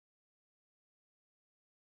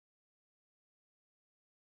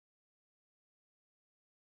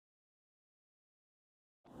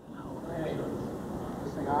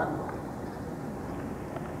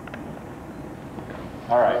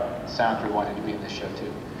All right, sound crew wanted to be in this show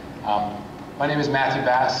too. My name is Matthew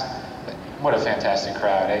Bass. What a fantastic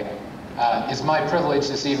crowd, eh? It's my privilege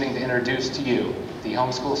this evening to introduce to you the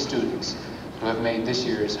homeschool students who have made this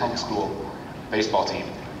year's homeschool baseball team.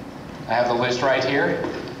 I have the list right here.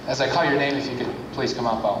 As I call your name, if you could please come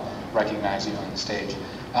up, I'll recognize you on the stage.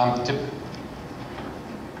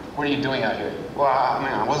 What are you doing out here? Well, I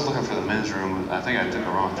mean, I was looking for the men's room. I think I took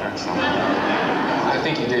a wrong turn somewhere. I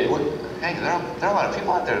think you did. Hey, there are a lot of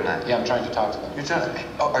people out there tonight. Yeah, I'm trying to talk to them.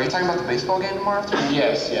 Are you talking about the baseball game tomorrow afternoon?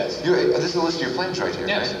 Yes, yes. This is a list of your players right here,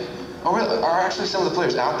 yes. Right? Oh, really? Are actually some of the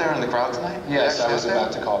players out there in the crowd tonight? Yes, I was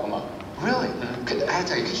about to call them up. Really? I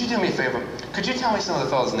tell you, could you do me a favor? Could you tell me some of the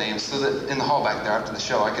fellas' names so that in the hall back there after the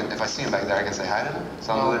show, if I see them back there, I can say hi to them?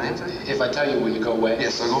 So I'll know their names? If I tell you, will you go away?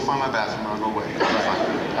 Yes, I'll go find my bathroom and I'll go away.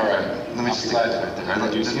 All right. Let me just stick it right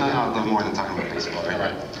there. There's nothing I'll love more than talking about baseball, right? All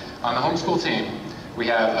right. On the homeschool team, we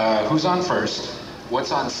have who's on first,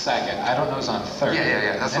 what's on second. I don't know who's on third.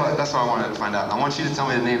 Yeah. That's what I wanted to find out. I want you to tell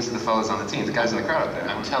me the names of the fellas on the team, the guys in the crowd up there.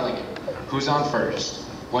 I'm telling you. Who's on first?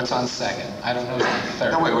 What's on second? I don't know who's on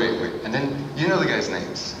third. No, wait. And then... You know the guys'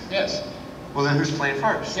 names? Yes. Well, then who's playing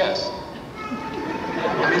first? Yes.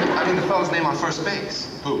 I mean the fellow's name on first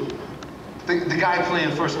base. Who? The guy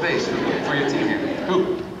playing first base for your team here.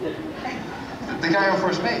 Who? The guy on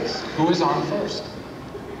first base. Who is on first?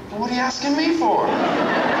 Well, what are you asking me for?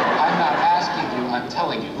 I'm not asking you, I'm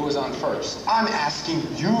telling you who is on first. I'm asking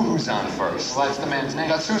you who's on first. Well, that's the man's name.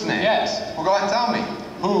 That's whose name? Yes. Well, go ahead and tell me.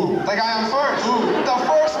 Who? The guy on first. Who? The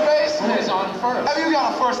first baseman. Who is on first? Have you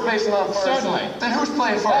got a first baseman on first? Certainly. Then who's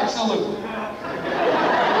playing first? Absolutely.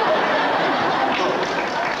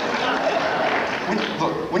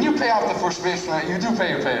 Look, when you pay off the first baseman, you do pay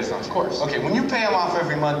your players, don't you? Of course. Okay, when you pay them off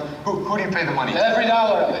every month, who do you pay the money to? Every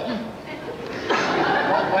dollar of it.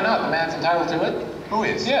 Why not? The man's entitled to it. Who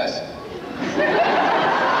is? Yes.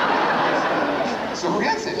 So who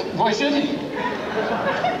gets it? Why shouldn't he?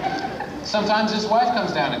 Sometimes his wife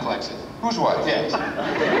comes down and collects it. Whose wife? Yes.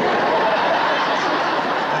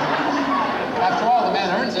 After all, the man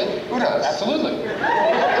earns it. Who does? Absolutely.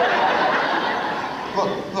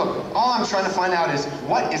 Look, all I'm trying to find out is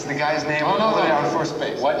what is the guy's name on first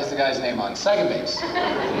base? What is the guy's name on second base?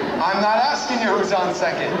 I'm not asking you who's on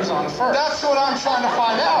second. Who's on first? That's what I'm trying to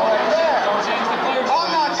find out right there. Don't change the players.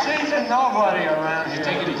 I'm not changing nobody around here.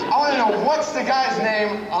 Take it easy. I want to know what's the guy's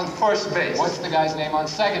name on first base. What's the guy's name on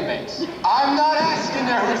second base? I'm not asking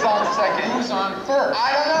you who's on second. Who's on first?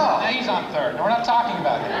 I don't know. Now he's on third. No, we're not talking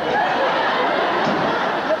about him.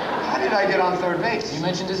 How did I get on third base? You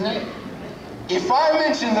mentioned his name. If I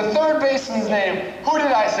mention the third baseman's name, who did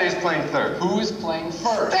I say is playing third? Who is playing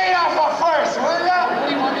first? Stay off of first, will ya? What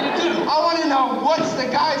do you want me to do? I want to know what's the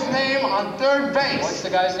guy's name on third base. What's the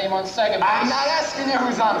guy's name on second base? I'm not asking you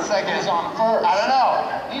who's on second. Who's on first? I don't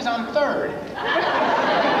know. He's on third.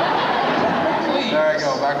 Please. There I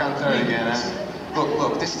go, back on third again, huh?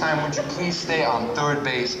 Look, this time would you please stay on third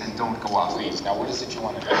base and don't go off? Please. Now, what is it you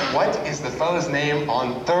want to do? What is the fella's name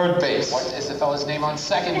on third base? What is the fella's name on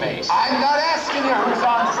second base? I'm not asking you who's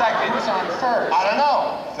on second. Who's on first? I don't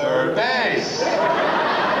know. Third base.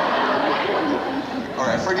 All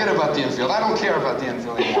right, forget about the infield. I don't care about the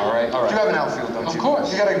infield anymore, all right? All right. You have an outfield, don't you? Of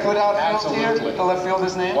course. You got a good outfield Absolutely. here? The left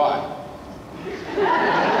fielder's name? Why?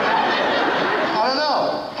 I don't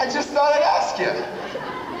know. I just thought I'd ask you.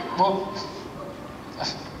 Well,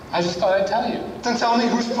 I just thought I'd tell you. Then tell me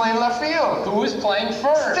who's playing left field. Who is playing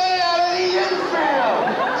first? Stay out of the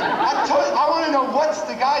infield. I want to know what's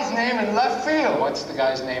the guy's name in left field. What's the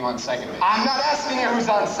guy's name on second base? I'm not asking you who's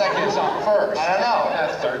on second. Who's on first? I don't know.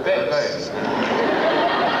 That's third base.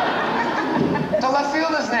 The left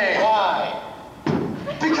fielder's name. Why?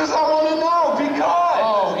 Because I want to know. Because.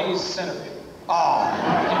 Oh, he's center field. Oh.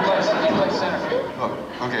 He plays center field. Look,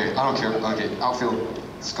 okay, I don't care. Okay, outfield,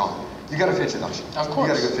 it's gone. You got a pitcher, don't you? Of course.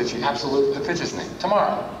 You got a good pitcher. Absolutely. The pitcher's name.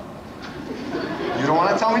 Tomorrow. You don't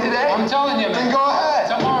want to tell me today? I'm telling you. Then go ahead.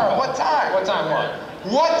 Tomorrow. What time? What time what?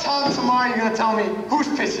 What time tomorrow are you going to tell me who's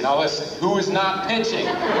pitching? Now listen, who is not pitching?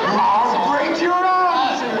 I'll break your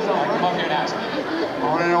arms! Come up here and ask me. I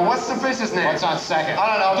want to know, what's the pitcher's name? What's on second? I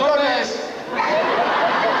don't know. Third Third base. base.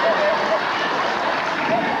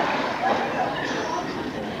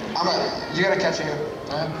 You got a catcher here?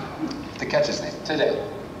 The catcher's name. Today.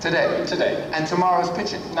 Today. And tomorrow's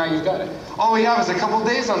pitching. Now you've got it. All we have is a couple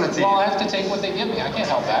days on the team. Well, I have to take what they give me. I can't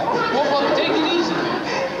help that. Well, take it easy,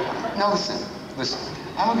 man. Now listen.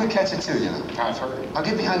 I'm a good catcher too, you know. I've heard. I'll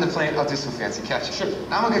get behind the plate, I'll do some fancy catching. Sure.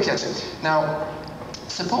 I'm a good catcher. Now,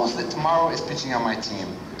 suppose that tomorrow is pitching on my team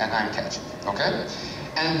and I'm catching, okay?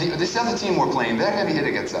 And this other team we're playing, their heavy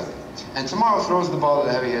hitter gets up. And tomorrow throws the ball to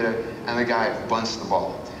the heavy hitter and the guy bunts the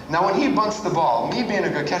ball. Now, when he bunts the ball, me being a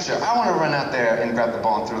good catcher, I want to run out there and grab the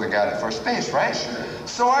ball and throw the guy to first base, right? Sure.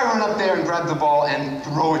 So I run up there and grab the ball and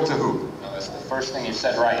throw it to who? No, that's the first thing you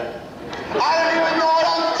said right. I don't even know what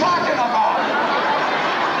I'm talking about!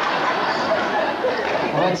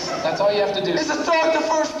 Well, that's all you have to do. It's a throw it to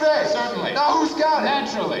first base. Certainly. Now who's got it?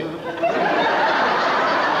 Naturally.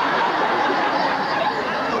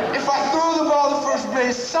 If I throw the ball to first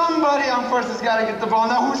base, somebody on first has got to get the ball.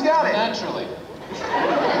 Now who's got it? Naturally.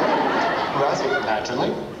 Who has it?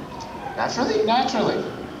 Naturally. Naturally? Naturally.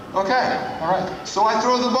 Okay. All right. So I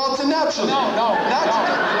throw the ball to naturally. No.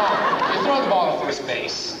 Naturally. You throw the ball to first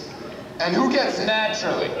base. And who gets it?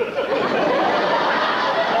 Naturally.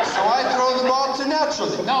 So I throw the ball to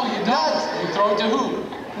naturally. No, you don't. You throw it to who?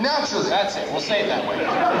 Naturally. That's it. We'll say it that way.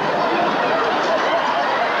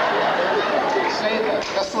 Say it that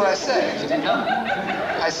way. That's what I said. You did not.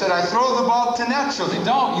 I said I throw the ball to naturally. You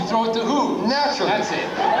don't. You throw it to who? Naturally. That's it.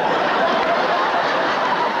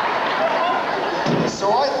 So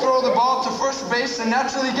I throw the ball to first base and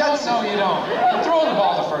naturally gets No, you don't. You throw the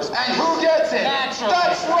ball to first base. And who gets it? Naturally.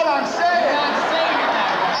 That's what I'm saying. You're not saying it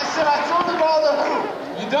that way. I said I throw the ball to who?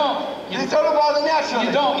 You don't. You throw the ball to naturally.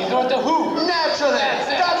 You don't. You throw it to who? Naturally. That's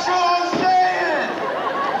it. That's what I'm saying.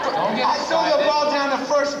 Don't get I throw the excited. ball down to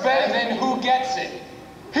first base. And then who gets it?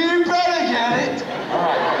 He better get it. All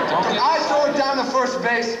right. Don't get I throw it excited. down to first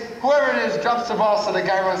base. Whoever it is drops the ball, so the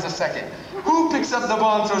guy runs to second. Who picks up the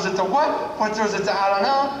ball and throws it to what? What throws it to I don't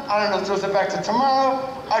know. I don't know. Throws it back to tomorrow.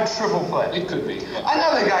 A triple play. It could be. Yeah.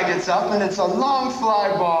 Another guy gets up and it's a long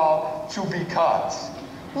fly ball to be caught.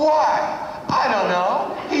 Why? I don't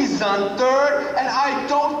know. He's on third and I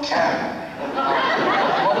don't care.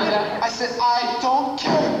 What was that? I said, I don't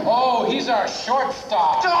care. Oh, he's our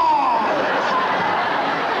shortstop.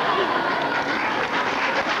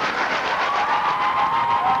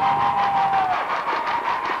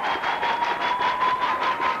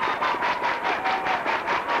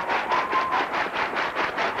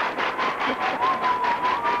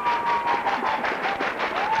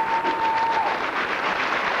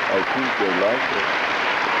 I think they like it.